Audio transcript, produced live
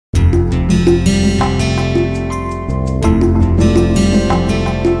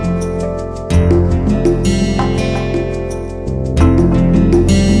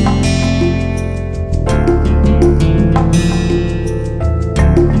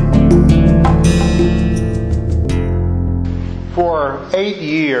8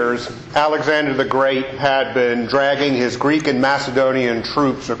 years, Alexander the Great had been dragging his Greek and Macedonian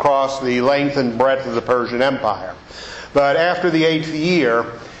troops across the length and breadth of the Persian Empire. But after the 8th year,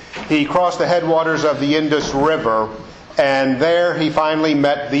 he crossed the headwaters of the Indus River, and there he finally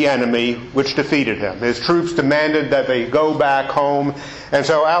met the enemy, which defeated him. His troops demanded that they go back home, and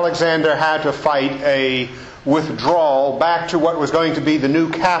so Alexander had to fight a withdrawal back to what was going to be the new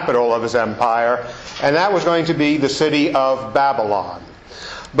capital of his empire, and that was going to be the city of Babylon.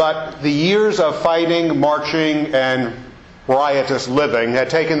 But the years of fighting, marching, and riotous living had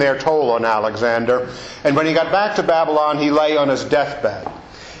taken their toll on Alexander, and when he got back to Babylon, he lay on his deathbed.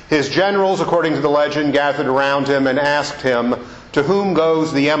 His generals, according to the legend, gathered around him and asked him, "To whom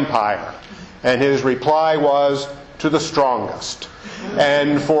goes the empire?" And his reply was, "To the strongest."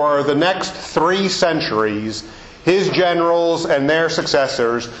 And for the next 3 centuries, his generals and their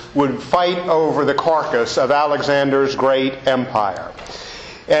successors would fight over the carcass of Alexander's great empire.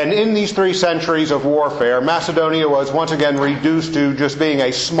 And in these 3 centuries of warfare, Macedonia was once again reduced to just being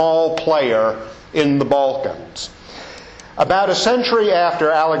a small player in the Balkans. About a century after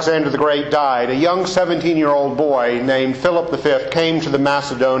Alexander the Great died, a young 17-year-old boy named Philip V came to the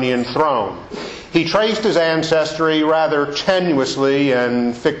Macedonian throne. He traced his ancestry rather tenuously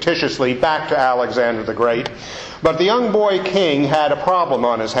and fictitiously back to Alexander the Great, but the young boy king had a problem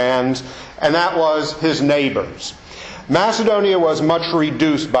on his hands, and that was his neighbors. Macedonia was much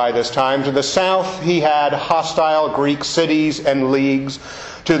reduced by this time. To the south, he had hostile Greek cities and leagues.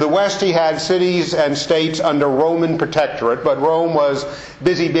 To the west, he had cities and states under Roman protectorate, but Rome was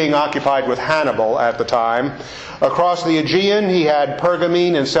busy being occupied with Hannibal at the time. Across the Aegean, he had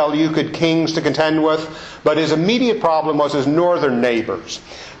Pergamene and Seleucid kings to contend with, but his immediate problem was his northern neighbors.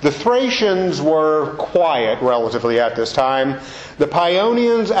 The Thracians were quiet relatively at this time. The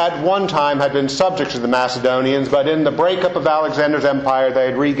Paeonians at one time had been subjects to the Macedonians, but in the breakup of Alexander's empire they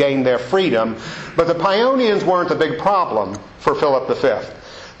had regained their freedom. But the Paeonians weren't the big problem for Philip V.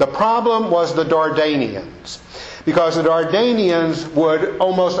 The problem was the Dardanians, because the Dardanians would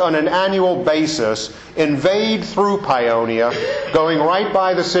almost on an annual basis invade through Paeonia, going right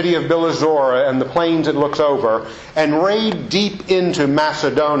by the city of Bylazora and the plains it looks over, and raid deep into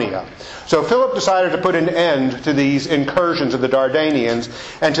Macedonia. So Philip decided to put an end to these incursions of the Dardanians,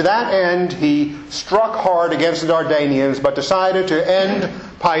 and to that end he struck hard against the Dardanians, but decided to end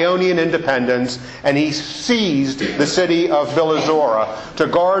Paeonian independence, and he seized the city of Bylazora to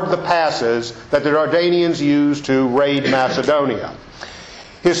guard the passes that the Dardanians used to raid Macedonia.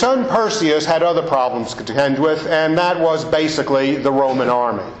 His son Perseus had other problems to contend with, and that was basically the Roman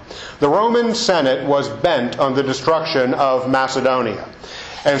army. The Roman Senate was bent on the destruction of Macedonia.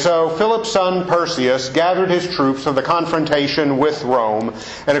 And so Philip's son Perseus gathered his troops for the confrontation with Rome,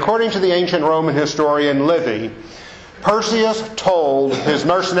 and according to the ancient Roman historian Livy, Perseus told his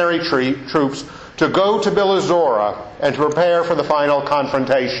mercenary troops to go to Bylazora and to prepare for the final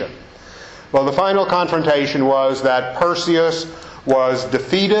confrontation. Well, the final confrontation was that Perseus was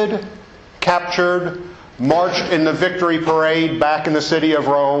defeated, captured, marched in the victory parade back in the city of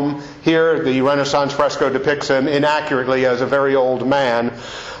Rome. Here, the Renaissance fresco depicts him inaccurately as a very old man.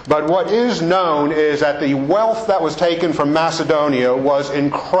 But what is known is that the wealth that was taken from Macedonia was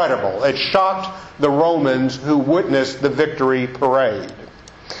incredible. It shocked the Romans who witnessed the victory parade.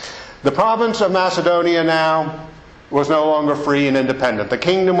 The province of Macedonia now was no longer free and independent. The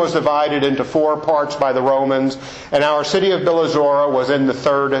kingdom was divided into 4 parts by the Romans, and our city of Bylazora was in the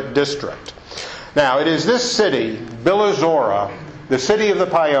 3rd district. Now, it is this city, Bylazora, the city of the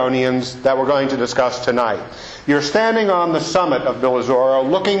Paeonians, that we're going to discuss tonight. You're standing on the summit of Bylazora,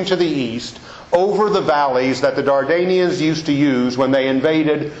 looking to the east, over the valleys that the Dardanians used to use when they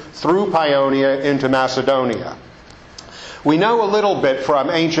invaded through Paeonia into Macedonia. We know a little bit from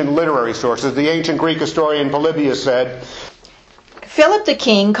ancient literary sources. The ancient Greek historian Polybius said, Philip the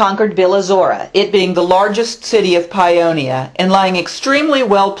king conquered Bylazora, it being the largest city of Paeonia, and lying extremely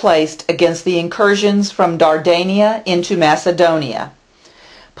well placed against the incursions from Dardania into Macedonia.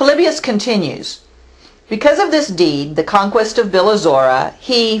 Polybius continues, because of this deed, the conquest of Bylazora,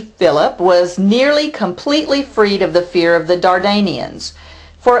 he, Philip, was nearly completely freed of the fear of the Dardanians,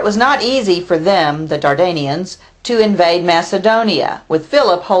 for it was not easy for them, the Dardanians, to invade Macedonia, with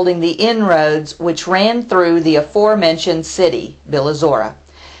Philip holding the inroads which ran through the aforementioned city, Bylazora.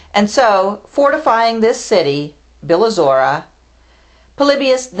 And so, fortifying this city, Bylazora,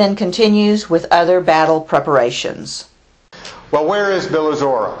 Polybius then continues with other battle preparations. Well, where is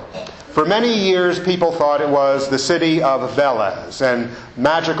Bylazora? For many years, people thought it was the city of Velez, and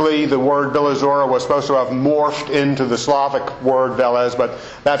magically the word Bylazora was supposed to have morphed into the Slavic word Velez, but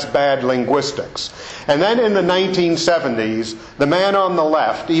that's bad linguistics. And then in the 1970s, the man on the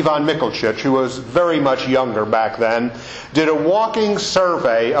left, Ivan Mikulčić, who was very much younger back then, did a walking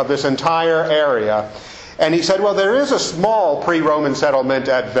survey of this entire area, and he said, well, there is a small pre-Roman settlement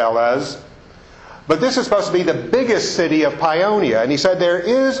at Velez, but this is supposed to be the biggest city of Paionia. And he said there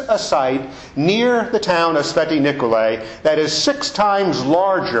is a site near the town of Sveti Nikolae that is 6 times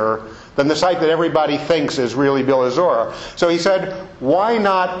larger than the site that everybody thinks is really Bylazora. So he said, why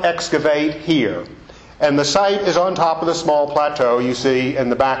not excavate here? And the site is on top of the small plateau you see in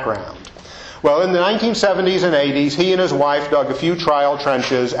the background. Well, in the 1970s and 80s, he and his wife dug a few trial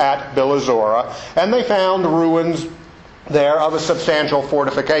trenches at Bylazora, and they found ruins there of a substantial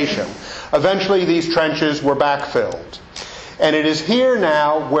fortification. Eventually, these trenches were backfilled. And it is here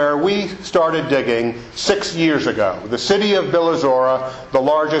now where we started digging 6 years ago. The city of Bylazora, the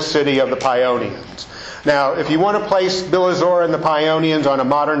largest city of the Paionians. Now, if you want to place Bylazora and the Paionians on a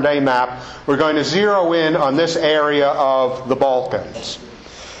modern-day map, we're going to zero in on this area of the Balkans.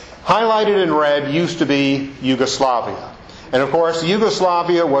 Highlighted in red used to be Yugoslavia. And of course,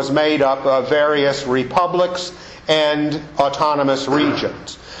 Yugoslavia was made up of various republics and autonomous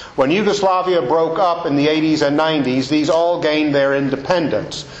regions. When Yugoslavia broke up in the 80s and 90s, these all gained their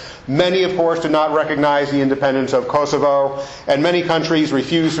independence. Many, of course, did not recognize the independence of Kosovo, and many countries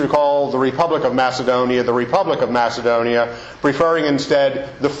refused to call the Republic of Macedonia the Republic of Macedonia, preferring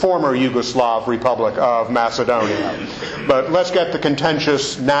instead the former Yugoslav Republic of Macedonia. But let's get the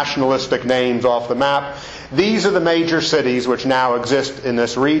contentious nationalistic names off the map. These are the major cities which now exist in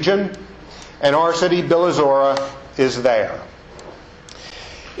this region, and our city, Bylazora, is there.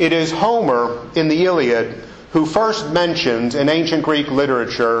 It is Homer in the Iliad who first mentions in ancient Greek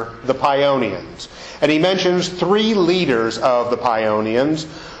literature the Paionians. And he mentions 3 leaders of the Paionians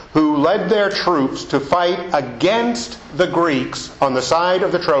who led their troops to fight against the Greeks on the side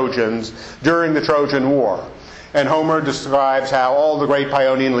of the Trojans during the Trojan War. And Homer describes how all the great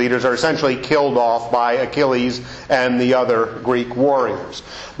Paionian leaders are essentially killed off by Achilles and the other Greek warriors.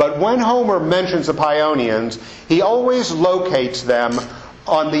 But when Homer mentions the Paionians, he always locates them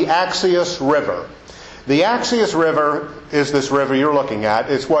on the Axios River. The Axios River is this river you're looking at.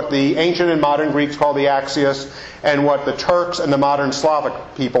 It's what the ancient and modern Greeks call the Axios, and what the Turks and the modern Slavic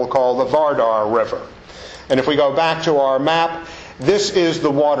people call the Vardar River. And if we go back to our map, this is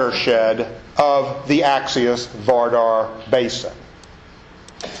the watershed of the Axios-Vardar Basin.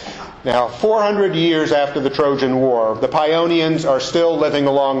 Now, 400 years after the Trojan War, the Paionians are still living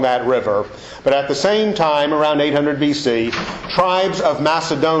along that river. But at the same time, around 800 BC, tribes of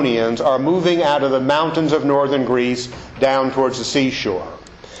Macedonians are moving out of the mountains of northern Greece down towards the seashore.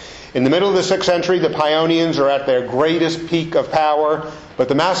 In the middle of the 6th century, the Paionians are at their greatest peak of power, but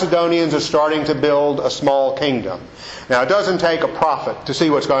the Macedonians are starting to build a small kingdom. Now, it doesn't take a prophet to see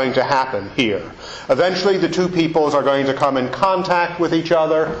what's going to happen here. Eventually, the two peoples are going to come in contact with each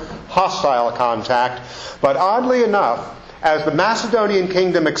other, hostile contact. But oddly enough, as the Macedonian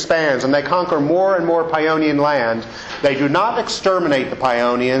kingdom expands and they conquer more and more Paionian land, they do not exterminate the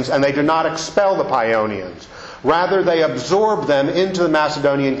Paionians and they do not expel the Paionians. Rather, they absorb them into the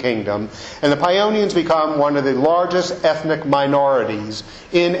Macedonian kingdom, and the Paionians become one of the largest ethnic minorities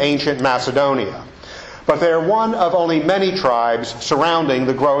in ancient Macedonia. But they are one of only many tribes surrounding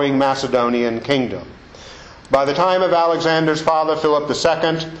the growing Macedonian kingdom. By the time of Alexander's father, Philip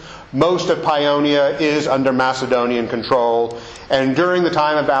II, most of Paionia is under Macedonian control, and during the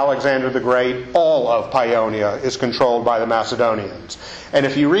time of Alexander the Great, all of Paionia is controlled by the Macedonians. And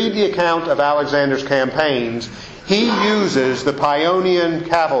if you read the account of Alexander's campaigns, he uses the Paionian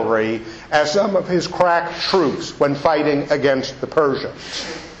cavalry as some of his crack troops when fighting against the Persians.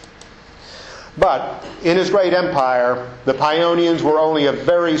 But in his great empire, the Paionians were only a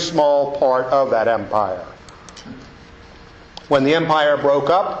very small part of that empire. When the empire broke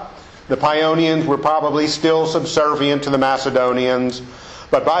up, the Paionians were probably still subservient to the Macedonians,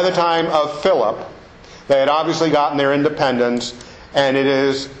 but by the time of Philip, they had obviously gotten their independence, and it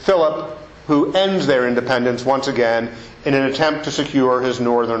is Philip who ends their independence once again in an attempt to secure his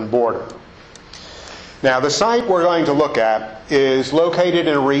northern border. Now, the site we're going to look at is located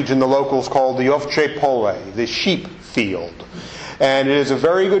in a region the locals call the Ovce Pole, the sheep field. And it is a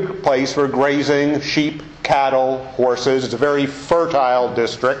very good place for grazing sheep, cattle, horses. It's a very fertile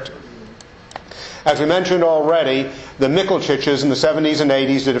district. As we mentioned already, the Mikulčićes in the 70s and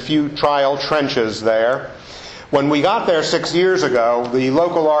 80s did a few trial trenches there. When we got there 6 years ago, the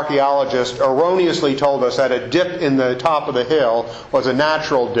local archaeologist erroneously told us that a dip in the top of the hill was a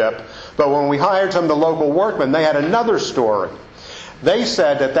natural dip. But when we hired some of the local workmen, they had another story. They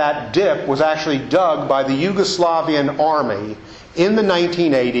said that that dip was actually dug by the Yugoslavian army in the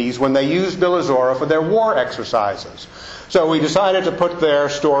 1980s when they used Bylazora for their war exercises. So we decided to put their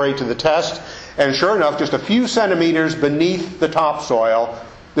story to the test, and sure enough, just a few centimeters beneath the topsoil,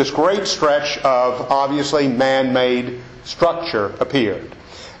 this great stretch of obviously man-made structure appeared.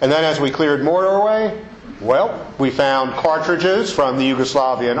 And then as we cleared more away, well, we found cartridges from the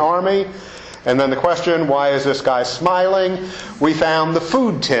Yugoslavian army. And then the question, why is this guy smiling? We found the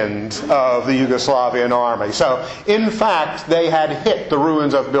food tins of the Yugoslavian army. So, in fact, they had hit the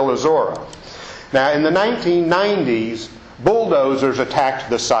ruins of Bylazora. Now, in the 1990s, bulldozers attacked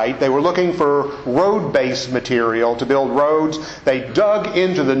the site. They were looking for road-based material to build roads. They dug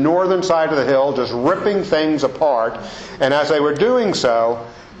into the northern side of the hill, just ripping things apart. And as they were doing so,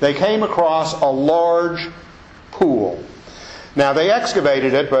 they came across a large pool. Now, they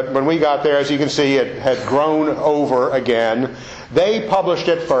excavated it, but when we got there, as you can see, it had grown over again. They published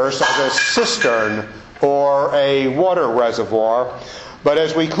it first as a cistern or a water reservoir. But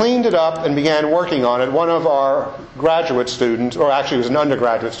as we cleaned it up and began working on it, one of our graduate students, or actually he was an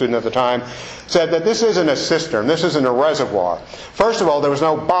undergraduate student at the time, said that this isn't a cistern, this isn't a reservoir. First of all, there was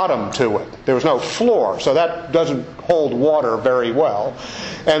no bottom to it. There was no floor, so that doesn't hold water very well.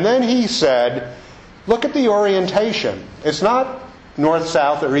 And then he said, look at the orientation. It's not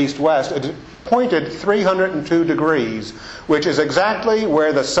north-south or east-west. It's pointed 302 degrees, which is exactly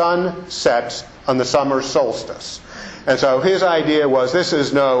where the sun sets on the summer solstice. And so his idea was, this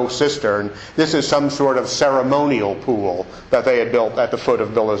is no cistern. This is some sort of ceremonial pool that they had built at the foot of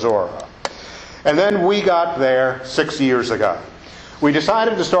Bylazora. And then we got there 6 years ago. We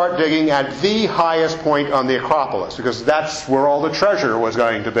decided to start digging at the highest point on the Acropolis, because that's where all the treasure was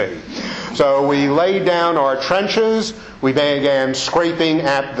going to be. So we laid down our trenches, we began scraping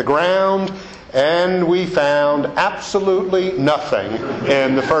at the ground, and we found absolutely nothing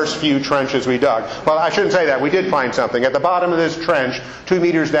in the first few trenches we dug. Well, I shouldn't say that. We did find something. At the bottom of this trench, 2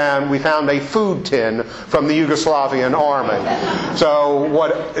 meters down, we found a food tin from the Yugoslavian army. So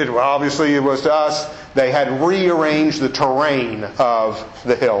obviously it was to us, they had rearranged the terrain of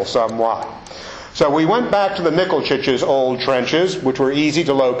the hill somewhat. So we went back to the Mikulčić's old trenches, which were easy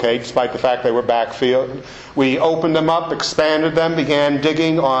to locate despite the fact they were backfilled. We opened them up, expanded them, began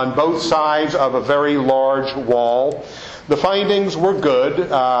digging on both sides of a very large wall. The findings were good.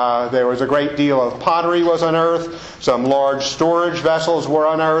 There was a great deal of pottery was unearthed. Some large storage vessels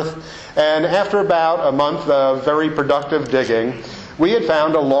were unearthed. And after about a month of very productive digging, we had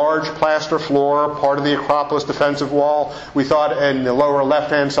found a large plaster floor, part of the Acropolis defensive wall. We thought in the lower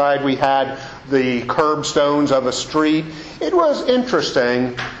left-hand side we had the curbstones of a street. It was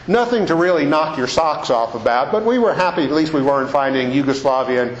interesting. Nothing to really knock your socks off about, but we were happy at least we weren't finding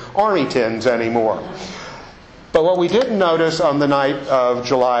Yugoslavian army tins anymore. But what we didn't notice on the night of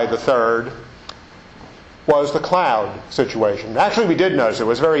July the 3rd was the cloud situation. Actually, we did notice it. It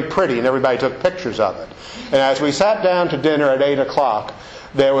was very pretty, and everybody took pictures of it. And as we sat down to dinner at 8 o'clock,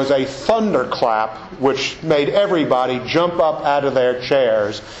 there was a thunderclap which made everybody jump up out of their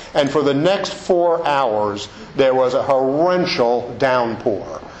chairs. And for the next 4 hours, there was a torrential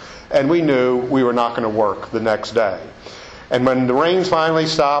downpour. And we knew we were not going to work the next day. And when the rains finally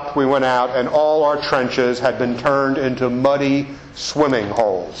stopped, we went out, and all our trenches had been turned into muddy swimming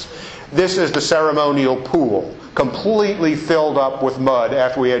holes. This is the ceremonial pool, completely filled up with mud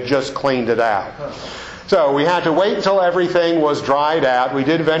after we had just cleaned it out. So we had to wait until everything was dried out. We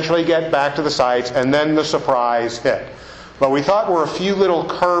did eventually get back to the sites, and then the surprise hit. What we thought were a few little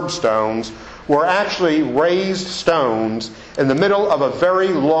curbstones were actually raised stones in the middle of a very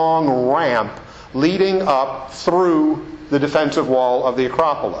long ramp leading up through the defensive wall of the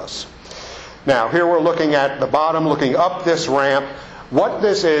Acropolis. Now, here we're looking at the bottom, looking up this ramp. What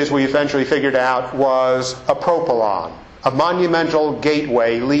this is, we eventually figured out, was a propylon, a monumental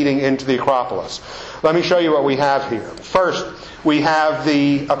gateway leading into the Acropolis. Let me show you what we have here. First, we have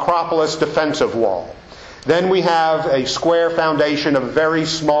the Acropolis defensive wall. Then we have a square foundation of a very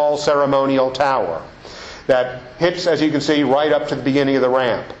small ceremonial tower that hits, as you can see, right up to the beginning of the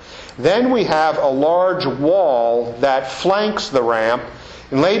ramp. Then we have a large wall that flanks the ramp.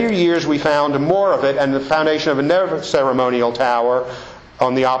 In later years, we found more of it and the foundation of another ceremonial tower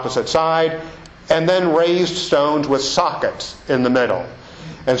on the opposite side, and then raised stones with sockets in the middle.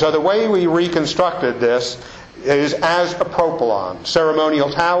 And so the way we reconstructed this is as a propylon. Ceremonial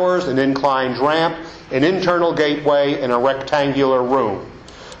towers, an inclined ramp, an internal gateway, and a rectangular room.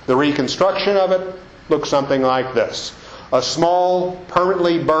 The reconstruction of it looks something like this. A small,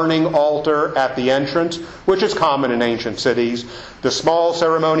 permanently burning altar at the entrance, which is common in ancient cities. The small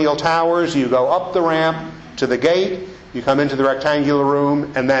ceremonial towers, you go up the ramp to the gate, you come into the rectangular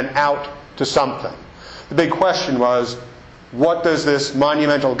room, and then out to something. The big question was, what does this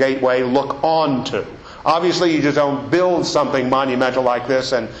monumental gateway look onto? Obviously, you just don't build something monumental like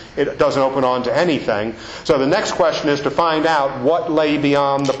this and it doesn't open onto anything. So the next question is to find out what lay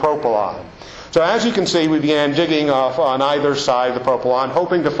beyond the propylon. So as you can see, we began digging off on either side of the propylon,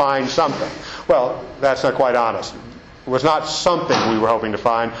 hoping to find something. Well, that's not quite honest. It was not something we were hoping to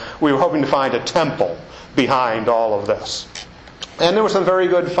find. We were hoping to find a temple behind all of this. And there were some very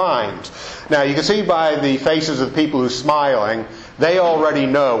good finds. Now, you can see by the faces of the people who are smiling, they already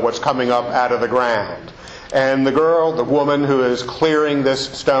know what's coming up out of the ground. And the girl, the woman who is clearing this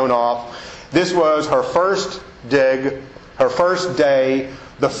stone off, this was her first dig, her first day,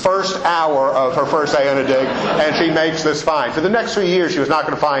 the first hour of her first day on a dig, and she makes this find. For the next 3 years, she was not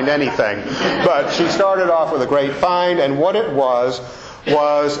going to find anything. But she started off with a great find, and what it was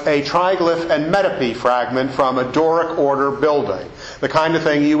a triglyph and metope fragment from a Doric order building, the kind of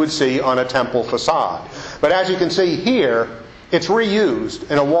thing you would see on a temple facade. But as you can see here, it's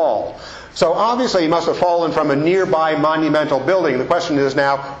reused in a wall. So obviously it must have fallen from a nearby monumental building. The question is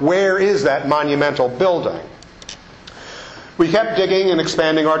now, where is that monumental building? We kept digging and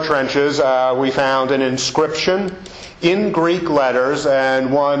expanding our trenches. We found an inscription in Greek letters,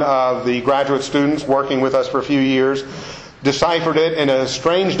 and one of the graduate students working with us for a few years deciphered it in a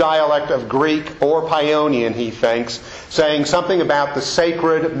strange dialect of Greek or Paeonian, he thinks, saying something about the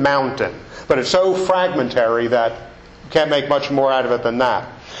sacred mountain. But it's so fragmentary that you can't make much more out of it than that.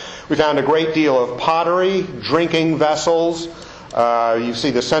 We found a great deal of pottery, drinking vessels. You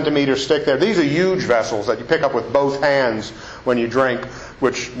see the centimeter stick there. These are huge vessels that you pick up with both hands when you drink,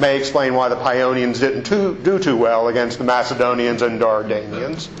 which may explain why the Paeonians didn't do too well against the Macedonians and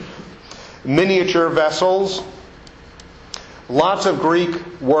Dardanians. Miniature vessels. Lots of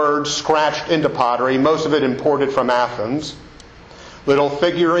Greek words scratched into pottery, most of it imported from Athens. Little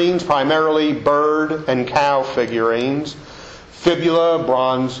figurines, primarily bird and cow figurines. Fibula,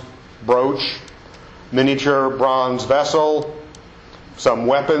 bronze brooch. Miniature bronze vessel. Some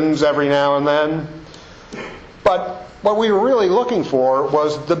weapons every now and then. But what we were really looking for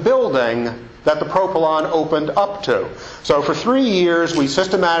was the building that the propylon opened up to. So for 3 years we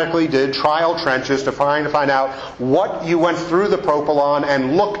systematically did trial trenches to find out what you went through the propylon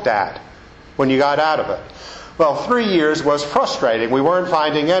and looked at when you got out of it. Well, 3 years was frustrating. We weren't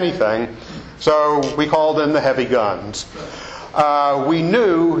finding anything, so we called in the heavy guns. We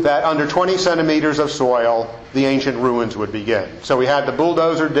knew that under 20 centimeters of soil, the ancient ruins would begin. So we had the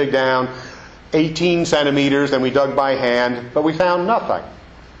bulldozer dig down 18 centimeters, then we dug by hand, but we found nothing.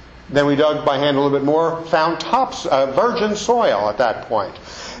 Then we dug by hand a little bit more, found virgin soil at that point.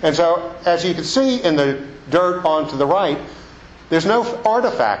 And so, as you can see in the dirt on to the right, there's no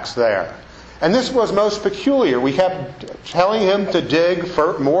artifacts there. And this was most peculiar. We kept telling him to dig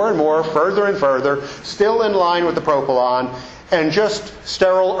more and more, further and further, still in line with the propylon, and just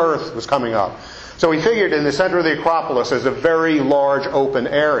sterile earth was coming up. So we figured in the center of the Acropolis is a very large open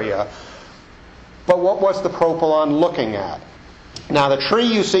area. But what was the propylon looking at? Now, the tree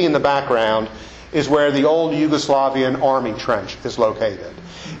you see in the background is where the old Yugoslavian army trench is located.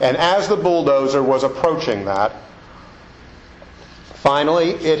 And as the bulldozer was approaching that,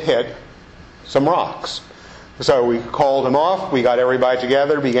 finally it hit some rocks. So we called him off, we got everybody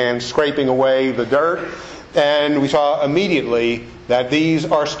together, began scraping away the dirt, and we saw immediately that these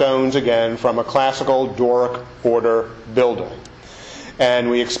are stones again from a classical Doric order building. And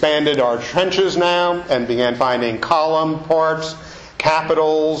we expanded our trenches now and began finding column parts,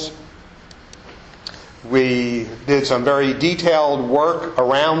 capitals. We did some very detailed work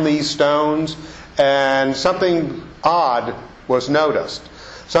around these stones, and something odd was noticed.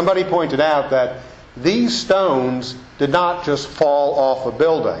 Somebody pointed out that these stones did not just fall off a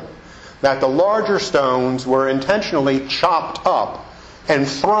building, that the larger stones were intentionally chopped up and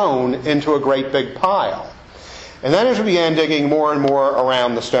thrown into a great big pile. And then as we began digging more and more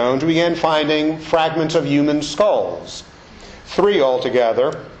around the stones, we began finding fragments of human skulls. 3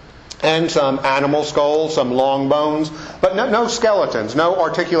 altogether, and some animal skulls, some long bones, but no skeletons, no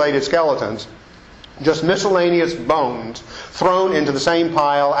articulated skeletons. Just miscellaneous bones thrown into the same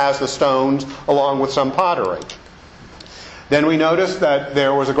pile as the stones, along with some pottery. Then we noticed that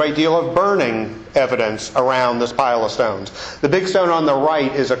there was a great deal of burning evidence around this pile of stones. The big stone on the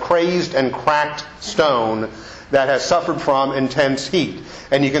right is a crazed and cracked stone that has suffered from intense heat.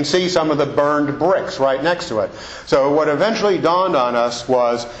 And you can see some of the burned bricks right next to it. So what eventually dawned on us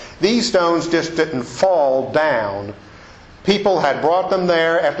was these stones just didn't fall down. People had brought them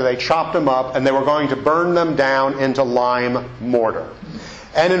there after they chopped them up, and they were going to burn them down into lime mortar.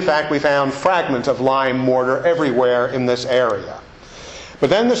 And in fact, we found fragments of lime mortar everywhere in this area. But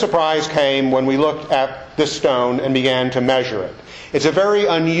then the surprise came when we looked at this stone and began to measure it. It's a very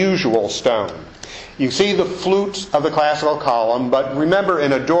unusual stone. You see the flutes of the classical column, but remember,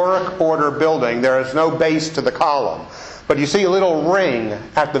 in a Doric order building, there is no base to the column. But you see a little ring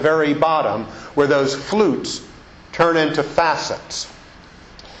at the very bottom where those flutes turn into facets.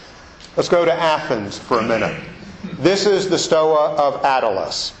 Let's go to Athens for a minute. This is the Stoa of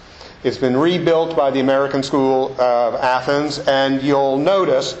Attalus. It's been rebuilt by the American School of Athens, and you'll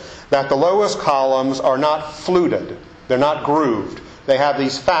notice that the lowest columns are not fluted. They're not grooved. They have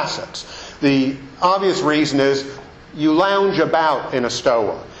these facets. The obvious reason is you lounge about in a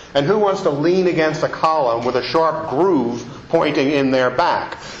stoa. And who wants to lean against a column with a sharp groove pointing in their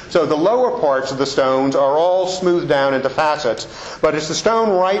back? So the lower parts of the stones are all smoothed down into facets, but it's the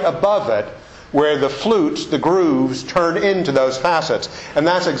stone right above it where the flutes, the grooves, turn into those facets. And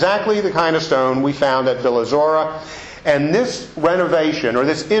that's exactly the kind of stone we found at Bylazora. And this renovation, or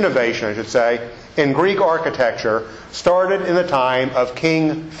this innovation, I should say, in Greek architecture started in the time of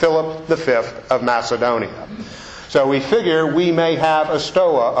King Philip V of Macedonia. So we figure we may have a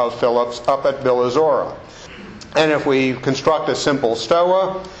stoa of Philip's up at Bylazora. And if we construct a simple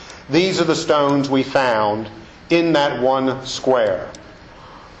stoa, these are the stones we found in that one square.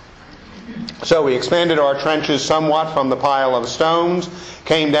 So we expanded our trenches somewhat from the pile of stones,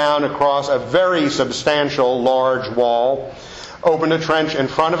 came down across a very substantial large wall, opened a trench in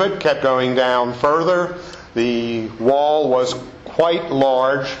front of it, kept going down further. The wall was quite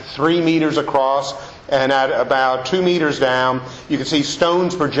large, 3 meters across, and at about 2 meters down, you can see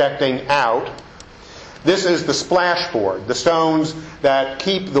stones projecting out. This is the splashboard, the stones that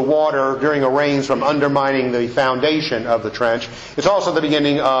keep the water during a rain from undermining the foundation of the trench. It's also the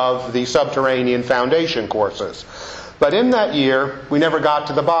beginning of the subterranean foundation courses. But in that year, we never got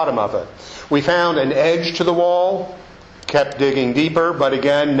to the bottom of it. We found an edge to the wall, kept digging deeper, but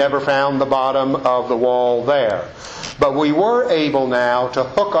again, never found the bottom of the wall there. But we were able now to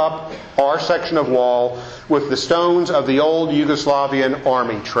hook up our section of wall with the stones of the old Yugoslavian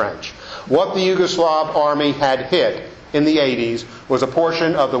army trench. What the Yugoslav army had hit in the 80s was a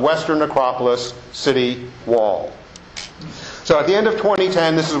portion of the western Acropolis city wall. So at the end of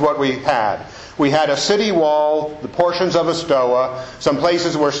 2010, this is what we had. We had a city wall, the portions of a stoa, some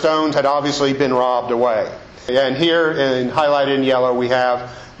places where stones had obviously been robbed away. And here, highlighted in yellow, we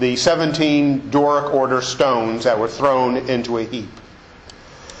have the 17 Doric order stones that were thrown into a heap.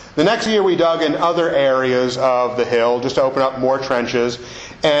 The next year we dug in other areas of the hill just to open up more trenches.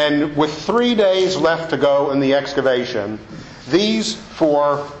 And with 3 days left to go in the excavation, these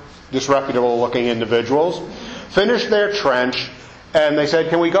 4 disreputable looking individuals finished their trench, and they said,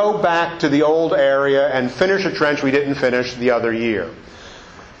 can we go back to the old area and finish a trench we didn't finish the other year?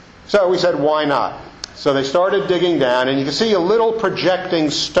 So we said, why not? So they started digging down, and you can see a little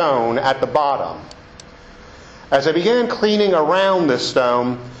projecting stone at the bottom. As they began cleaning around this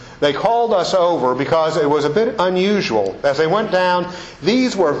stone, they called us over because it was a bit unusual. As they went down,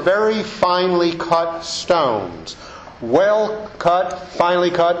 these were very finely cut stones. Well cut,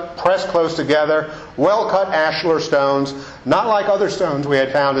 finely cut, pressed close together, well cut ashlar stones, not like other stones we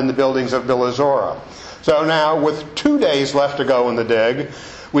had found in the buildings of Bylazora. So now, with 2 days left to go in the dig,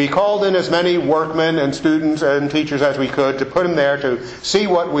 we called in as many workmen and students and teachers as we could to put them there to see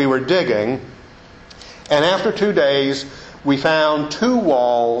what we were digging. And after 2 days, we found 2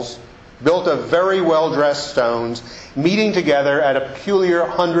 walls built of very well-dressed stones meeting together at a peculiar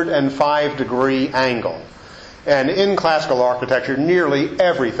 105-degree angle. And in classical architecture, nearly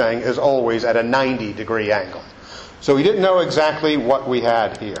everything is always at a 90-degree angle. So we didn't know exactly what we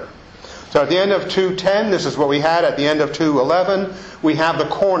had here. So at the end of 2:10, this is what we had. At the end of 2:11, we have the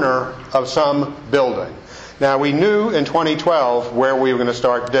corner of some building. Now we knew in 2012 where we were going to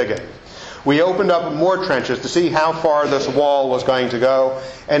start digging. We opened up more trenches to see how far this wall was going to go,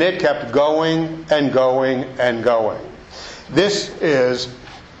 and it kept going and going and going. This is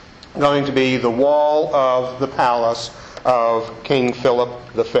going to be the wall of the palace of King Philip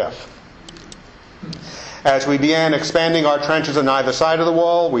V. As we began expanding our trenches on either side of the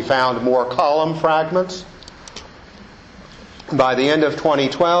wall, we found more column fragments. By the end of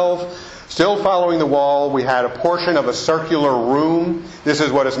 2012, Still following the wall, we had a portion of a circular room. This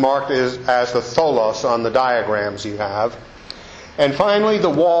is what is marked as the tholos on the diagrams you have. And finally, the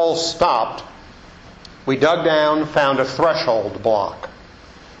wall stopped. We dug down, found a threshold block.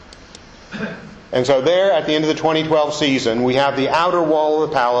 And so there, at the end of the 2012 season, we have the outer wall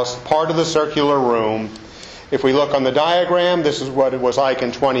of the palace, part of the circular room. If we look on the diagram, this is what it was like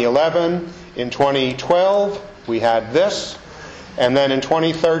in 2011. In 2012, we had this. And then in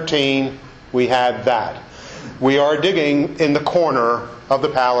 2013, we had that. We are digging in the corner of the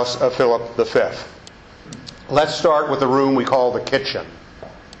palace of Philip V. Let's start with the room we call the kitchen.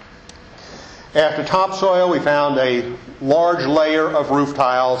 After topsoil, we found a large layer of roof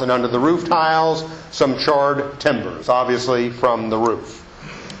tiles, and under the roof tiles, some charred timbers, obviously from the roof.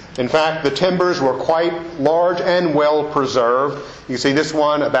 In fact, the timbers were quite large and well preserved. You see this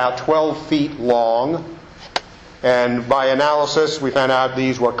one about 12 feet long. And by analysis, we found out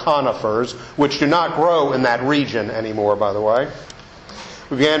these were conifers, which do not grow in that region anymore, by the way.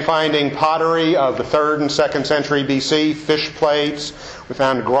 We began finding pottery of the 3rd and 2nd century BC, fish plates. We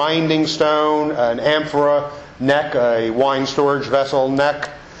found grinding stone, an amphora neck, a wine storage vessel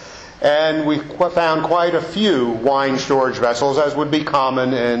neck. And we found quite a few wine storage vessels, as would be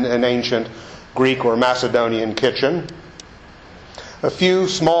common in an ancient Greek or Macedonian kitchen. A few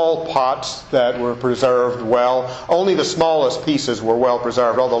small pots that were preserved well. Only the smallest pieces were well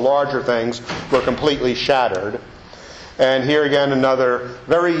preserved. All the larger things were completely shattered. And here again another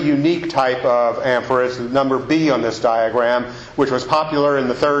very unique type of amphora. It's the number B on this diagram, which was popular in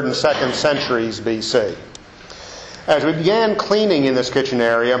the 3rd and 2nd centuries BC. As we began cleaning in this kitchen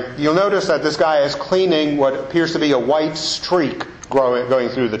area, you'll notice that this guy is cleaning what appears to be a white streak going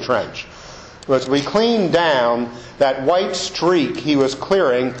through the trench. As we cleaned down, that white streak he was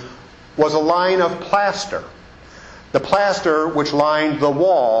clearing was a line of plaster. The plaster which lined the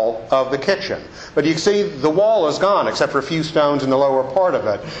wall of the kitchen. But you can see the wall is gone, except for a few stones in the lower part of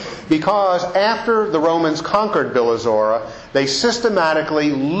it. Because after the Romans conquered Bylazora, they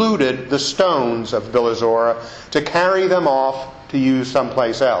systematically looted the stones of Bylazora to carry them off to use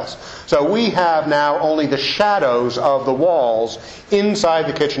someplace else. So we have now only the shadows of the walls inside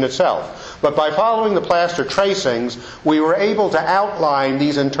the kitchen itself. But by following the plaster tracings, we were able to outline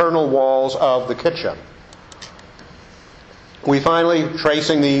these internal walls of the kitchen. We finally,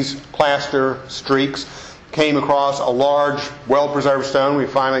 tracing these plaster streaks, came across a large, well-preserved stone. We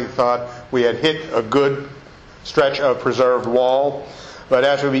finally thought we had hit a good stretch of preserved wall. But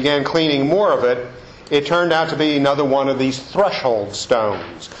as we began cleaning more of it, it turned out to be another one of these threshold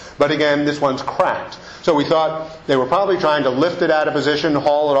stones. But again, this one's cracked. So we thought they were probably trying to lift it out of position,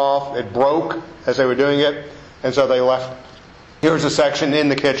 haul it off. It broke as they were doing it, and so they left. Here's a section in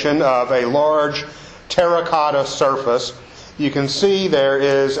the kitchen of a large terracotta surface. You can see there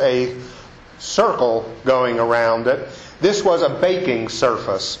is a circle going around it. This was a baking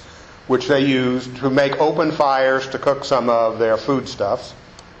surface, which they used to make open fires to cook some of their foodstuffs.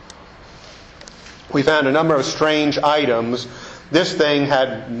 We found a number of strange items. This thing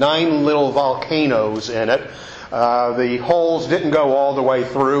had 9 little volcanoes in it. The holes didn't go all the way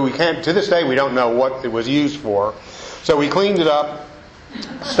through. To this day, we don't know what it was used for. So we cleaned it up,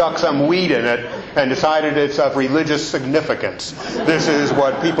 stuck some wheat in it, and decided it's of religious significance. This is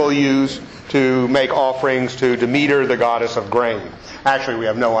what people use to make offerings to Demeter, the goddess of grain. Actually, we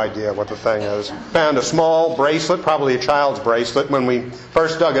have no idea what the thing is. Found a small bracelet, probably a child's bracelet. When we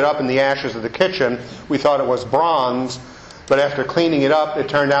first dug it up in the ashes of the kitchen, we thought it was bronze, but after cleaning it up, it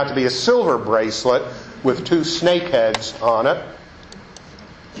turned out to be a silver bracelet with 2 snake heads on it.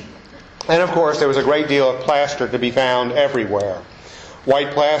 And of course, there was a great deal of plaster to be found everywhere.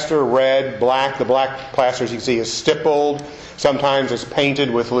 White plaster, red, black. The black plaster, as you can see, is stippled. Sometimes it's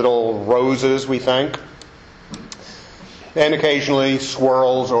painted with little roses, we think. And occasionally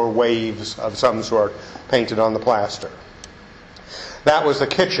swirls or waves of some sort painted on the plaster. That was the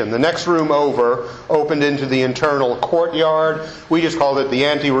kitchen. The next room over opened into the internal courtyard. We just called it the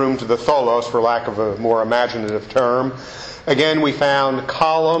anteroom to the tholos, for lack of a more imaginative term. Again, we found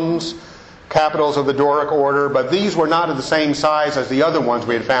columns, capitals of the Doric order, but these were not of the same size as the other ones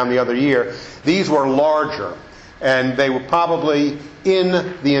we had found the other year. These were larger, and they were probably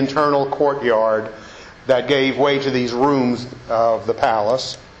in the internal courtyard that gave way to these rooms of the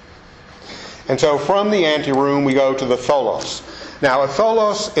palace. And so from the anteroom we go to the tholos. Now, a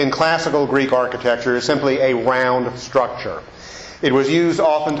tholos in classical Greek architecture is simply a round structure. It was used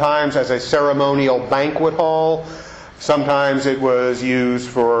oftentimes as a ceremonial banquet hall. Sometimes it was used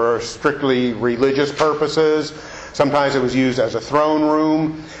for strictly religious purposes. Sometimes it was used as a throne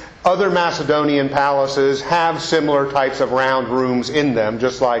room. Other Macedonian palaces have similar types of round rooms in them,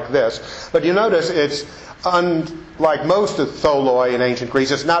 just like this. But you notice it's, unlike most of tholoi in ancient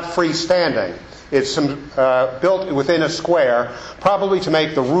Greece, it's not freestanding. It's built within a square, probably to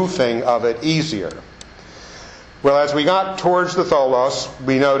make the roofing of it easier. Well, as we got towards the tholos,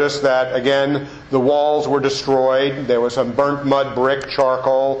 we noticed that, again, the walls were destroyed. There was some burnt mud, brick,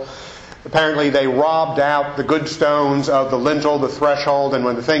 charcoal. Apparently they robbed out the good stones of the lintel, the threshold, and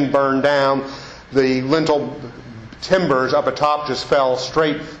when the thing burned down, the lintel timbers up atop just fell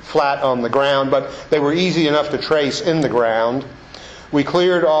straight flat on the ground, but they were easy enough to trace in the ground. We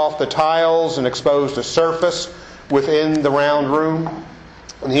cleared off the tiles and exposed a surface within the round room.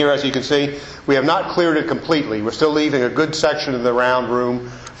 And here, as you can see, we have not cleared it completely. We're still leaving a good section of the round room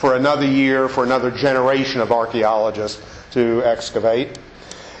for another year, for another generation of archaeologists to excavate.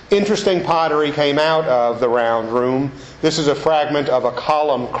 Interesting pottery came out of the round room. This is a fragment of a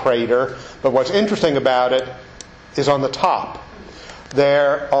column crater, but what's interesting about it is on the top.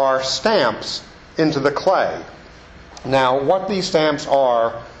 There are stamps into the clay. Now, what these stamps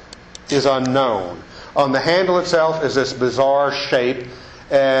are is unknown. On the handle itself is this bizarre shape,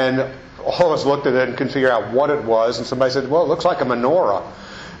 and all of us looked at it and couldn't figure out what it was, and somebody said, well, it looks like a menorah.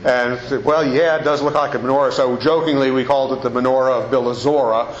 And I said, well, yeah, it does look like a menorah, so jokingly we called it the menorah of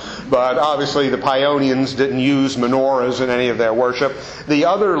Bylazora, but obviously the Paeonians didn't use menorahs in any of their worship. The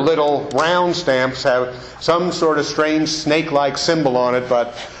other little round stamps have some sort of strange snake-like symbol on it,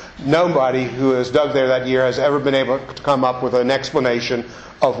 but nobody who has dug there that year has ever been able to come up with an explanation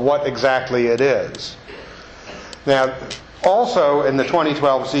of what exactly it is. Now, also in the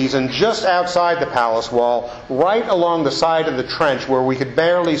 2012 season, just outside the palace wall, right along the side of the trench where we could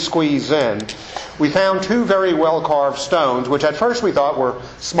barely squeeze in, we found two very well-carved stones, which at first we thought were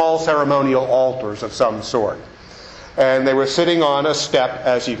small ceremonial altars of some sort. And they were sitting on a step,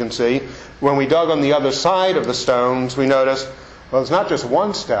 as you can see. When we dug on the other side of the stones, we noticed, well, it's not just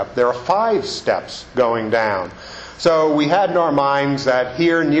one step, there are 5 steps going down. So we had in our minds that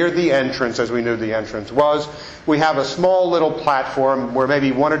here near the entrance, as we knew the entrance was, we have a small little platform where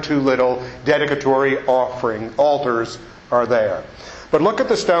maybe 1 or 2 little dedicatory altars are there. But look at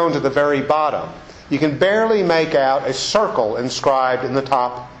the stones at the very bottom. You can barely make out a circle inscribed in the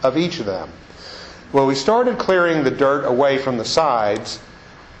top of each of them. Well, we started clearing the dirt away from the sides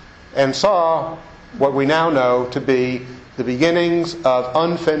and saw what we now know to be the beginnings of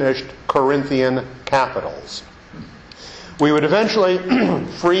unfinished Corinthian capitals. We would eventually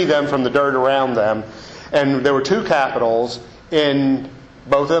free them from the dirt around them, and there were 2 capitals. In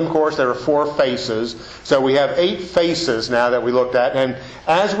both of them, of course, there are 4 faces. So we have 8 faces now that we looked at, and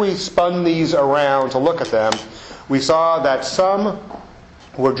as we spun these around to look at them, we saw that some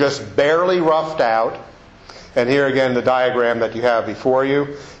were just barely roughed out. And here again, the diagram that you have before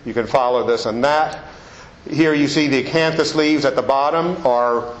you. You can follow this and that. Here you see the acanthus leaves at the bottom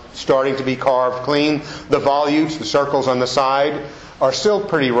are starting to be carved clean. The volutes, the circles on the side, are still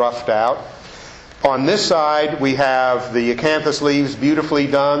pretty roughed out. On this side, we have the acanthus leaves beautifully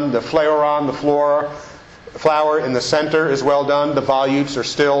done. The fleuron, the flower in the center is well done. The volutes are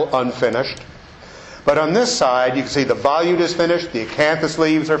still unfinished. But on this side, you can see the volute is finished. The acanthus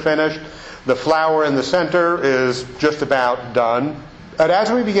leaves are finished. The flower in the center is just about done. But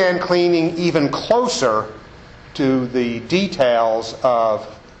as we began cleaning even closer to the details of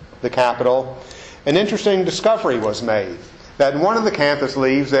the capital, an interesting discovery was made. That in one of the acanthus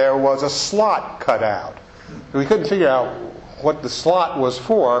leaves there was a slot cut out. We couldn't figure out what the slot was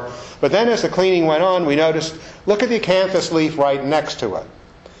for, but then as the cleaning went on, we noticed, look at the acanthus leaf right next to it.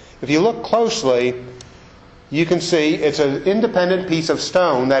 If you look closely, you can see it's an independent piece of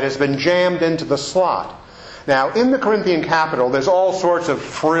stone that has been jammed into the slot. Now, in the Corinthian capital, there's all sorts of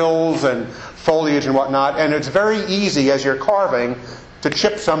frills and foliage and whatnot, and it's very easy as you're carving to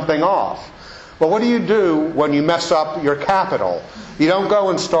chip something off. Well, what do you do when you mess up your capital? You don't go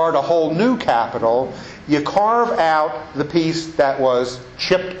and start a whole new capital. You carve out the piece that was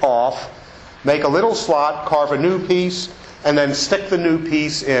chipped off, make a little slot, carve a new piece, and then stick the new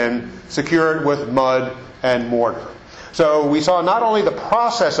piece in, secure it with mud and mortar. So we saw not only the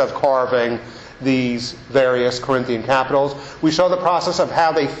process of carving these various Corinthian capitals, we saw the process of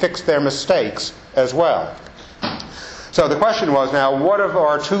how they fixed their mistakes as well. So the question was, now, what of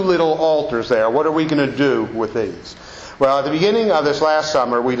our 2 little altars there? What are we going to do with these? Well, at the beginning of this last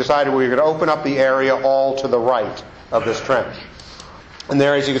summer, we decided we were going to open up the area all to the right of this trench. And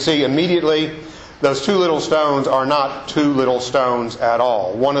there, as you can see, immediately, those 2 little stones are not 2 little stones at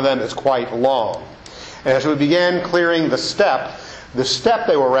all. One of them is quite long. And as we began clearing the step, The step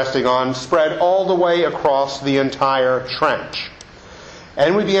they were resting on spread all the way across the entire trench.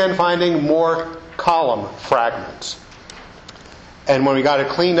 And we began finding more column fragments. And when we got it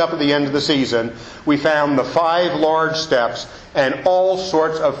cleaned up at the end of the season, we found the 5 large steps and all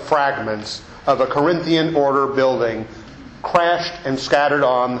sorts of fragments of a Corinthian order building crashed and scattered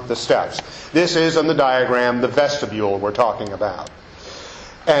on the steps. This is, on the diagram, the vestibule we're talking about.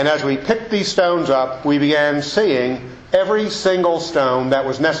 And as we picked these stones up, we began seeing every single stone that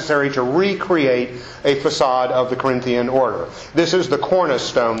was necessary to recreate a facade of the Corinthian order. This is the cornice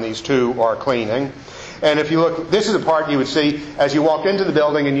stone these two are cleaning. And if you look, this is a part you would see as you walked into the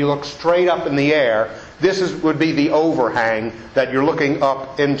building and you look straight up in the air. Would be the overhang that you're looking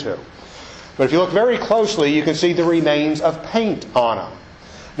up into. But if you look very closely, you can see the remains of paint on them.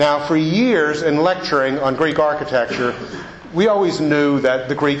 Now, for years in lecturing on Greek architecture, we always knew that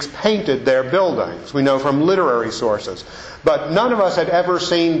the Greeks painted their buildings. We know from literary sources. But none of us had ever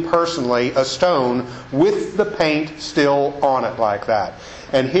seen personally a stone with the paint still on it like that.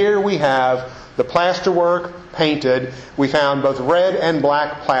 And here we have the plasterwork painted. We found both red and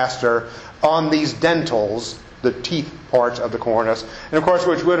black plaster on these dentils, the teeth parts of the cornice, and of course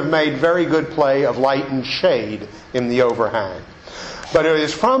which would have made very good play of light and shade in the overhang. But it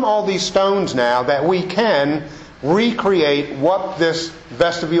is from all these stones now that we can recreate what this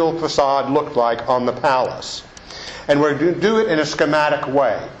vestibule facade looked like on the palace. And we're going to do it in a schematic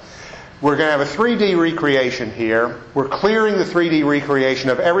way. We're going to have a 3D recreation here. We're clearing the 3D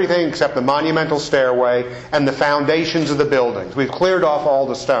recreation of everything except the monumental stairway and the foundations of the buildings. We've cleared off all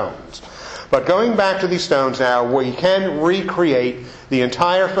the stones. But going back to these stones now, we can recreate the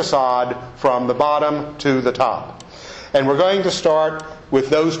entire facade from the bottom to the top. And we're going to start with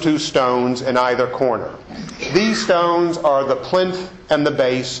those 2 stones in either corner. These stones are the plinth and the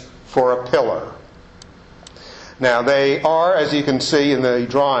base for a pillar. Now they are, as you can see in the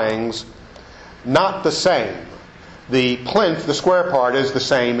drawings, not the same. The plinth, the square part, is the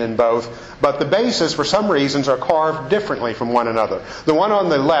same in both, but the bases, for some reasons, are carved differently from one another. The one on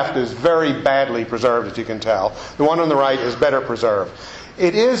the left is very badly preserved, as you can tell. The one on the right is better preserved.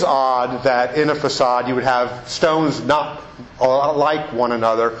 It is odd that in a facade you would have stones not like one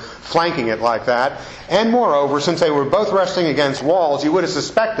another, flanking it like that. And moreover, since they were both resting against walls, you would have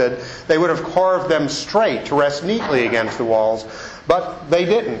suspected they would have carved them straight to rest neatly against the walls, but they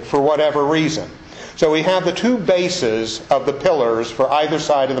didn't for whatever reason. So we have the 2 bases of the pillars for either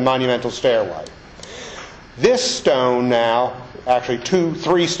side of the monumental stairway. This stone now, actually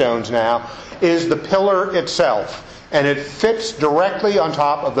 3 stones now, is the pillar itself. And it fits directly on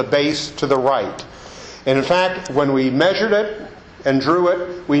top of the base to the right. And in fact, when we measured it and drew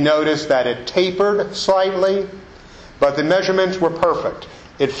it, we noticed that it tapered slightly, but the measurements were perfect.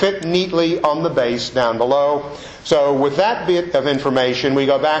 It fit neatly on the base down below. So with that bit of information, we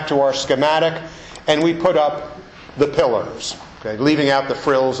go back to our schematic and we put up the pillars. Okay, leaving out the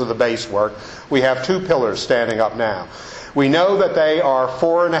frills of the base work. We have 2 pillars standing up now. We know that they are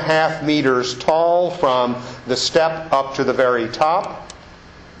 4.5 meters tall from the step up to the very top.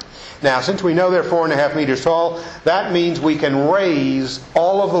 Now, since we know they're 4.5 meters tall, that means we can raise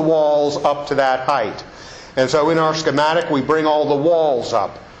all of the walls up to that height. And so in our schematic, we bring all the walls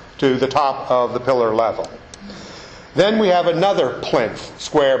up to the top of the pillar level. Then we have another plinth,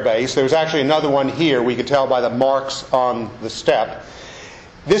 square base. There's actually another one here. We could tell by the marks on the step.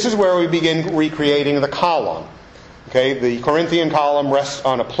 This is where we begin recreating the column. Okay, the Corinthian column rests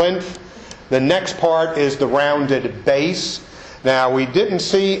on a plinth. The next part is the rounded base. Now, we didn't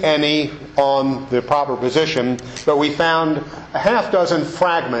see any on the proper position, but we found a half dozen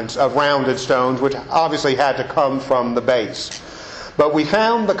fragments of rounded stones, which obviously had to come from the base. But we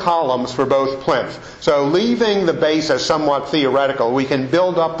found the columns for both plinths. So leaving the base as somewhat theoretical, we can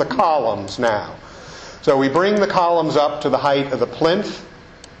build up the columns now. So we bring the columns up to the height of the plinth.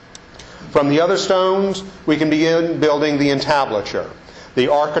 From the other stones, we can begin building the entablature, the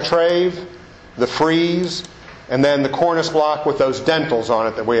architrave, the frieze, and then the cornice block with those dentils on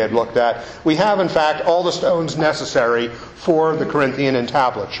it that we had looked at. We have, in fact, all the stones necessary for the Corinthian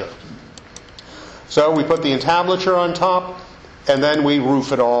entablature. So we put the entablature on top, and then we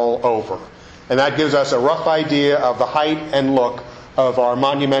roof it all over. And that gives us a rough idea of the height and look of our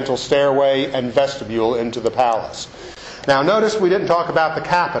monumental stairway and vestibule into the palace. Now notice we didn't talk about the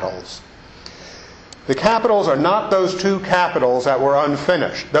capitals. The capitals are not those 2 capitals that were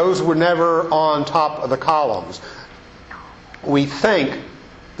unfinished. Those were never on top of the columns. We think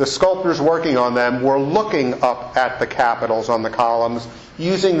the sculptors working on them were looking up at the capitals on the columns,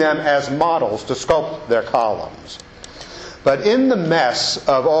 using them as models to sculpt their columns. But in the mess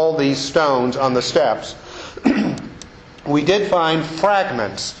of all these stones on the steps, we did find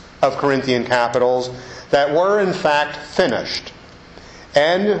fragments of Corinthian capitals that were in fact finished.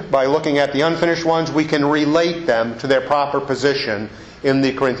 And by looking at the unfinished ones, we can relate them to their proper position in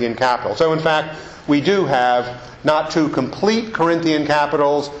the Corinthian capital. So in fact, we do have not two complete Corinthian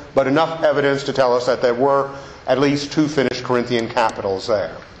capitals, but enough evidence to tell us that there were at least two finished Corinthian capitals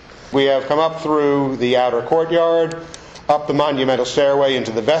there. We have come up through the outer courtyard, up the monumental stairway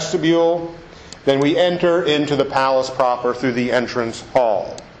into the vestibule. Then we enter into the palace proper through the entrance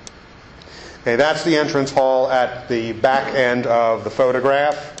hall. Okay, that's the entrance hall at the back end of the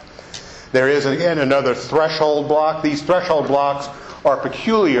photograph. There is again another threshold block. These threshold blocks are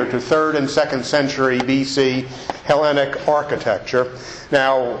peculiar to 3rd and 2nd century BC Hellenic architecture.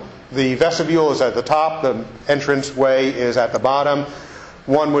 Now, the vestibule is at the top, the entranceway is at the bottom.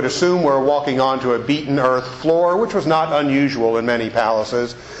 One would assume we're walking onto a beaten earth floor, which was not unusual in many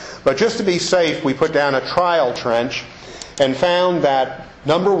palaces. But just to be safe, we put down a trial trench and found that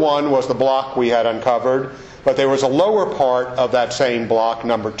number 1 was the block we had uncovered, but there was a lower part of that same block,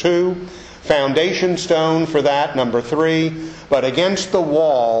 number 2, foundation stone for that, number 3, but against the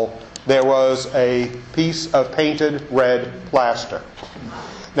wall there was a piece of painted red plaster.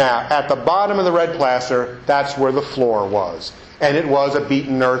 Now, at the bottom of the red plaster, that's where the floor was, and it was a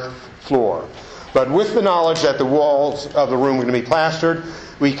beaten earth floor. But with the knowledge that the walls of the room were going to be plastered,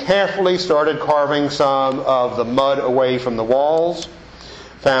 we carefully started carving some of the mud away from the walls.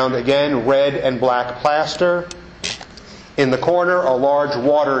 Found again red and black plaster. In the corner, a large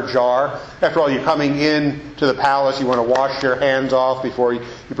water jar. After all, you're coming in to the palace, you want to wash your hands off before you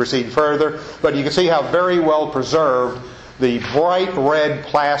proceed further. But you can see how very well preserved the bright red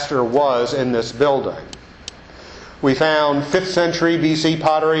plaster was in this building. We found 5th century BC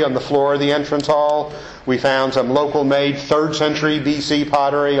pottery on the floor of the entrance hall. We found some local-made 3rd century BC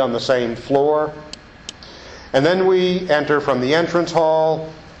pottery on the same floor. And then we enter from the entrance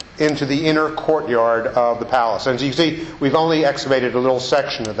hall into the inner courtyard of the palace. And as you can see, we've only excavated a little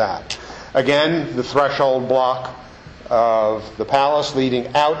section of that. Again, the threshold block of the palace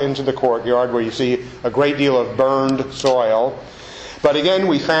leading out into the courtyard where you see a great deal of burned soil. But again,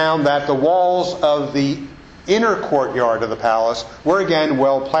 we found that the walls of the inner courtyard of the palace were again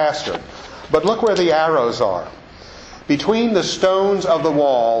well plastered. But look where the arrows are. Between the stones of the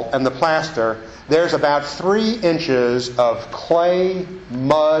wall and the plaster, there's about 3 inches of clay,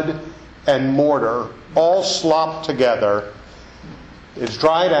 mud, and mortar all slopped together. It's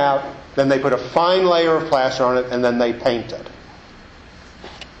dried out, then they put a fine layer of plaster on it, and then they paint it.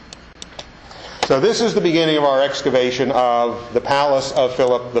 So this is the beginning of our excavation of the palace of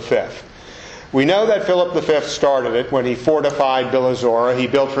Philip V. We know that Philip V started it when he fortified Bylazora. He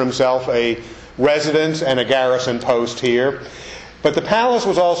built for himself a residence and a garrison post here. But the palace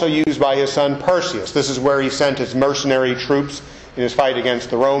was also used by his son Perseus. This is where he sent his mercenary troops in his fight against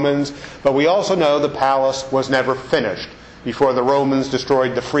the Romans. But we also know the palace was never finished before the Romans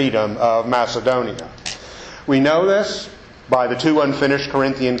destroyed the freedom of Macedonia. We know this by the 2 unfinished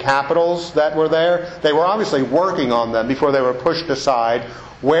Corinthian capitals that were there. They were obviously working on them before they were pushed aside.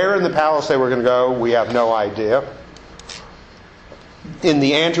 Where in the palace they were going to go, we have no idea. In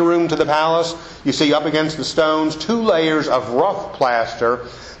the anteroom to the palace, you see up against the stones 2 layers of rough plaster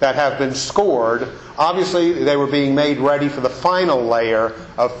that have been scored. Obviously, they were being made ready for the final layer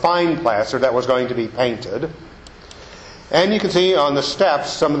of fine plaster that was going to be painted. And you can see on the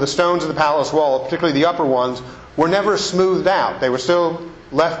steps, some of the stones of the palace wall, particularly the upper ones, were never smoothed out. They were still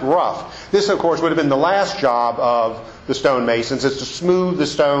left rough. This, of course, would have been the last job of the stonemasons, is to smooth the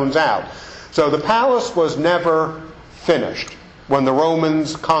stones out. So the palace was never finished when the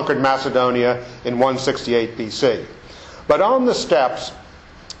Romans conquered Macedonia in 168 BC. But on the steps,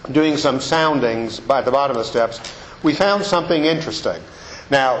 doing some soundings by the bottom of the steps, we found something interesting.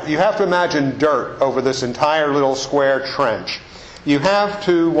 Now, you have to imagine dirt over this entire little square trench. You have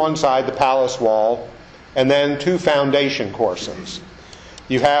to one side the palace wall, and then 2 foundation courses.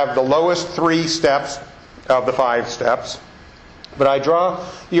 You have the lowest 3 steps of the 5 steps, but I draw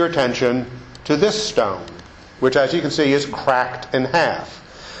your attention to this stone, which, as you can see, is cracked in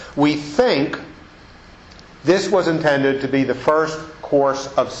half. We think this was intended to be the first course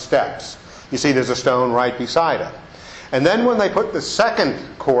of steps. You see there's a stone right beside it. And then when they put the second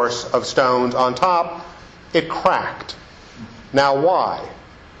course of stones on top, it cracked. Now why?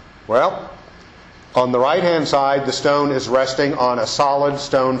 Well, on the right-hand side, the stone is resting on a solid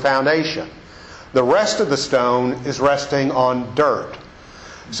stone foundation. The rest of the stone is resting on dirt.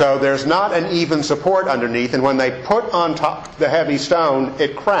 So there's not an even support underneath, and when they put on top the heavy stone,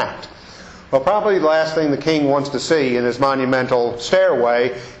 it cracked. Well, probably the last thing the king wants to see in his monumental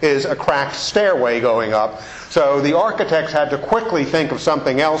stairway is a cracked stairway going up. So the architects had to quickly think of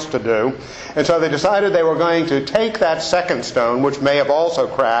something else to do. And so they decided they were going to take that second stone, which may have also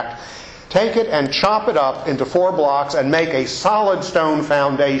cracked, take it and chop it up into 4 blocks and make a solid stone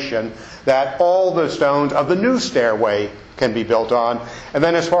foundation that all the stones of the new stairway can be built on. And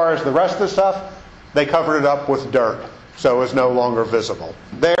then as far as the rest of the stuff, they covered it up with dirt, so it's no longer visible.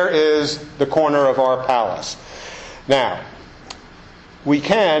 There is the corner of our palace. Now, we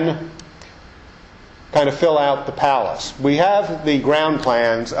can kind of fill out the palace. We have the ground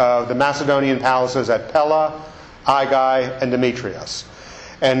plans of the Macedonian palaces at Pella, Aigai, and Demetrius.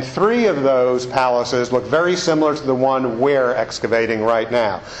 And 3 of those palaces look very similar to the one we're excavating right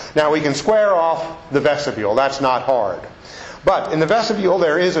now. Now, we can square off the vestibule. That's not hard. But in the vestibule,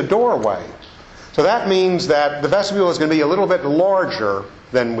 there is a doorway. So that means that the vestibule is going to be a little bit larger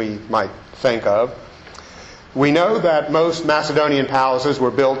than we might think of. We know that most Macedonian palaces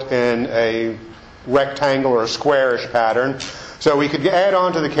were built in a rectangle or a squarish pattern. So we could add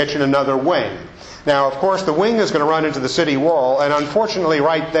on to the kitchen another wing. Now, of course, the wing is going to run into the city wall, and unfortunately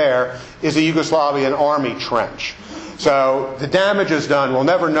right there is the Yugoslavian army trench. So the damage is done. We'll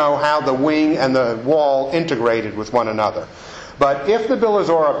never know how the wing and the wall integrated with one another. But if the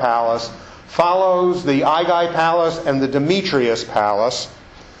Bylazora Palace follows the Aigai Palace and the Demetrius Palace,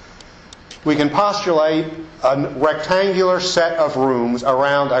 we can postulate a rectangular set of rooms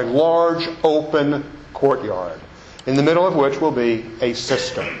around a large open courtyard, in the middle of which will be a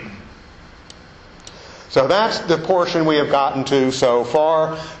cistern. So that's the portion we have gotten to so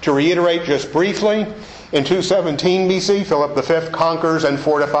far. To reiterate just briefly, in 217 BC, Philip V conquers and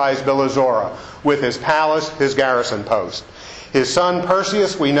fortifies Bylazora with his palace, his garrison post. His son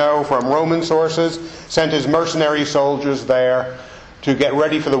Perseus, we know from Roman sources, sent his mercenary soldiers there to get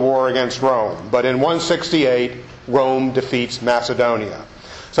ready for the war against Rome. But in 168, Rome defeats Macedonia.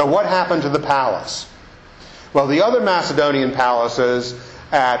 So what happened to the palace? Well, the other Macedonian palaces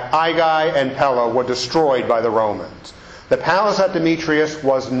at Aigai and Pella were destroyed by the Romans. The palace at Demetrius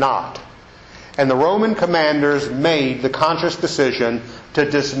was not. And the Roman commanders made the conscious decision to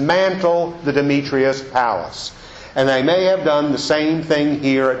dismantle the Demetrius palace. And they may have done the same thing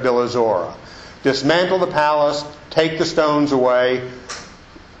here at Bylazora. Dismantle the palace, take the stones away,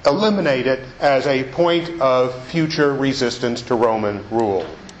 eliminate it as a point of future resistance to Roman rule.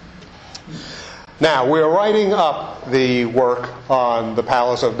 Now, we're writing up the work on the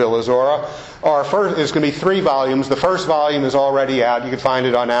Palace of Bylazora. Our first is going to be 3 volumes. The first volume is already out. You can find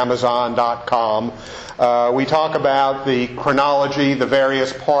it on Amazon.com. We talk about the chronology, the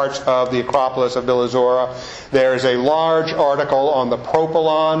various parts of the Acropolis of Bylazora. There's a large article on the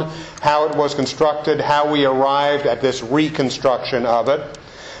propylon, how it was constructed, how we arrived at this reconstruction of it.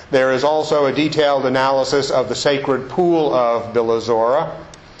 There is also a detailed analysis of the sacred pool of Bylazora.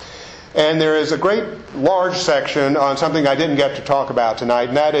 And there is a great large section on something I didn't get to talk about tonight,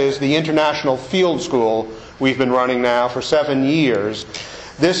 and that is the International Field School we've been running now for 7 years.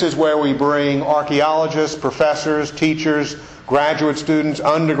 This is where we bring archaeologists, professors, teachers, graduate students,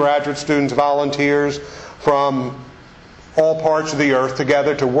 undergraduate students, volunteers from all parts of the earth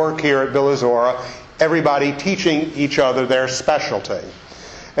together to work here at Bylazora, everybody teaching each other their specialty.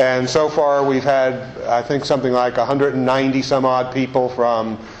 And so far we've had, I think, something like 190 some odd people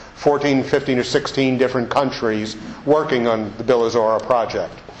from 14, 15, or 16 different countries working on the Bylazora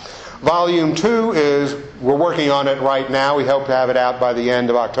project. Volume 2 is, we're working on it right now. We hope to have it out by the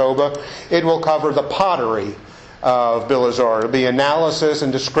end of October. It will cover the pottery of Bylazora. It will be analysis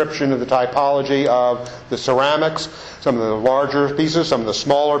and description of the typology of the ceramics, some of the larger pieces, some of the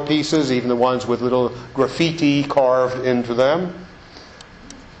smaller pieces, even the ones with little graffiti carved into them.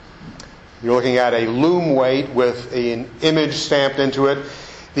 You're looking at a loom weight with an image stamped into it.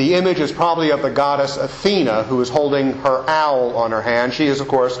 The image is probably of the goddess Athena, who is holding her owl on her hand. She is, of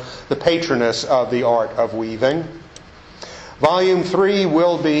course, the patroness of the art of weaving. Volume 3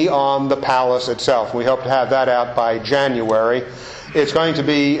 will be on the palace itself. We hope to have that out by January. It's going to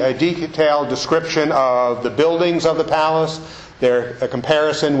be a detailed description of the buildings of the palace, a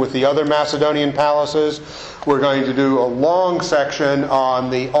comparison with the other Macedonian palaces. We're going to do a long section on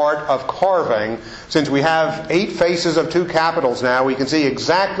the art of carving. Since we have 8 faces of 2 capitals now, we can see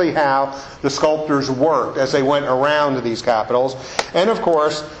exactly how the sculptors worked as they went around these capitals. And of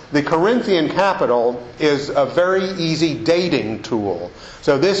course, the Corinthian capital is a very easy dating tool.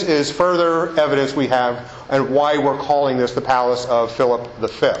 So this is further evidence we have and why we're calling this the Palace of Philip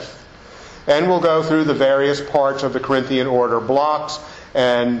V. And we'll go through the various parts of the Corinthian order blocks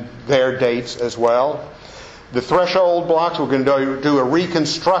and their dates as well. The threshold blocks, we're going to do a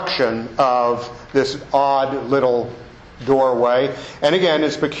reconstruction of this odd little doorway. And again,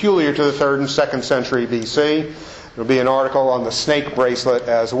 it's peculiar to the 3rd and 2nd century BC. There'll be an article on the snake bracelet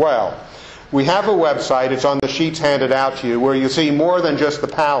as well. We have a website, it's on the sheets handed out to you, where you see more than just the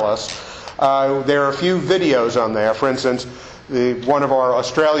palace. There are a few videos on there. For instance, one of our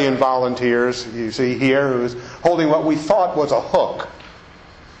Australian volunteers, you see here, who's holding what we thought was a hook.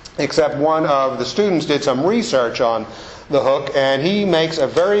 Except one of the students did some research on the hook, and he makes a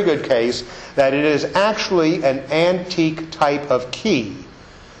very good case that it is actually an antique type of key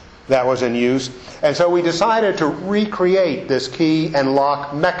that was in use. And so we decided to recreate this key and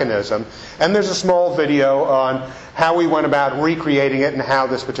lock mechanism. And there's a small video on how we went about recreating it and how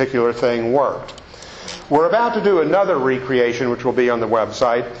this particular thing worked. We're about to do another recreation, which will be on the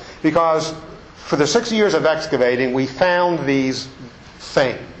website, because for the 6 years of excavating, we found these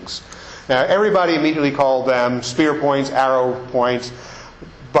things. Now, everybody immediately called them spear points, arrow points,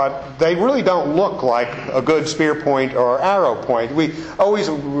 but they really don't look like a good spear point or arrow point. We always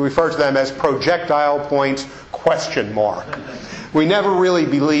refer to them as projectile points, ? We never really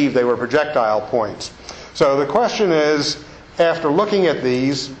believed they were projectile points. So the question is, after looking at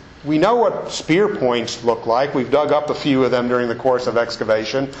these, we know what spear points look like. We've dug up a few of them during the course of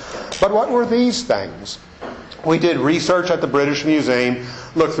excavation. But what were these things? We did research at the British Museum,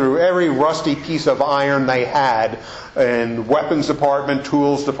 looked through every rusty piece of iron they had in weapons department,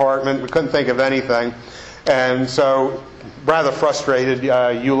 tools department. We couldn't think of anything. And so, rather frustrated,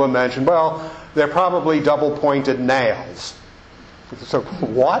 Eula mentioned, well, they're probably double-pointed nails. So,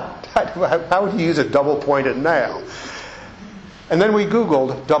 what? How would you use a double-pointed nail? And then we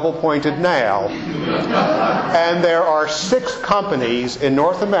Googled double-pointed nail. And there are 6 companies in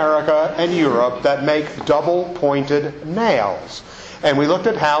North America and Europe that make double-pointed nails. And we looked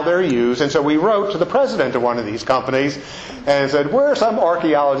at how they're used. And so we wrote to the president of one of these companies and said, where are some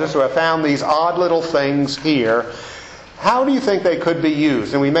archaeologists who have found these odd little things here? How do you think they could be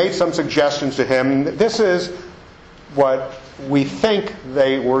used? And we made some suggestions to him. This is what we think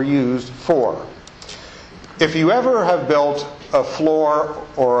they were used for. If you ever have built a floor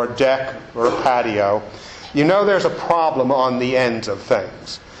or a deck or a patio, you know there's a problem on the ends of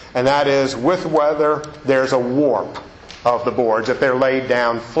things. And that is, with weather, there's a warp of the boards if they're laid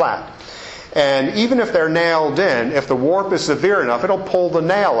down flat. And even if they're nailed in, if the warp is severe enough, it'll pull the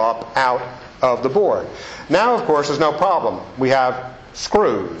nail up out of the board. Now, of course, there's no problem. We have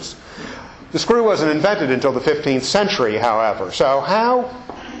screws. The screw wasn't invented until the 15th century, however. So how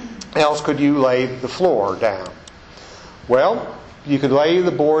else could you lay the floor down? Well, you could lay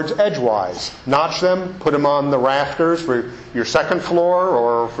the boards edgewise. Notch them, put them on the rafters for your second floor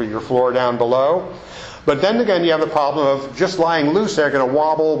or for your floor down below. But then again, you have the problem of just lying loose, they're going to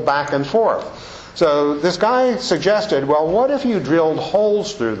wobble back and forth. So this guy suggested, well, what if you drilled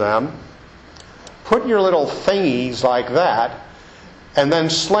holes through them, put your little thingies like that, and then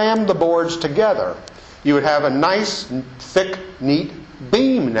slammed the boards together? You would have a nice, thick, neat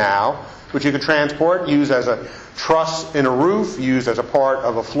beam now, which you could transport, use as a truss in a roof, used as a part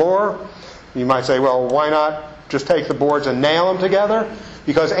of a floor. You might say, well, why not just take the boards and nail them together?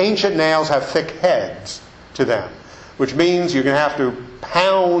 Because ancient nails have thick heads to them, which means you're going to have to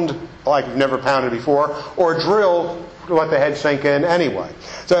pound like you've never pounded before, or drill to let the head sink in anyway.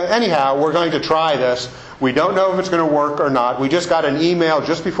 So anyhow, we're going to try this. We don't know if it's going to work or not. We just got an email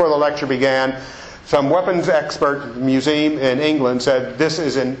just before the lecture began. Some weapons expert museum in England said this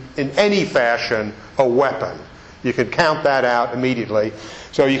is in any fashion a weapon. You can count that out immediately.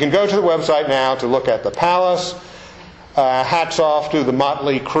 So you can go to the website now to look at the palace. Hats off to the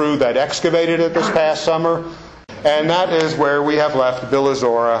motley crew that excavated it this past summer. And that is where we have left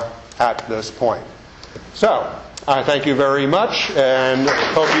Bylazora at this point. So, I thank you very much and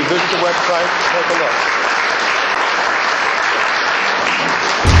hope you visit the website and take a look.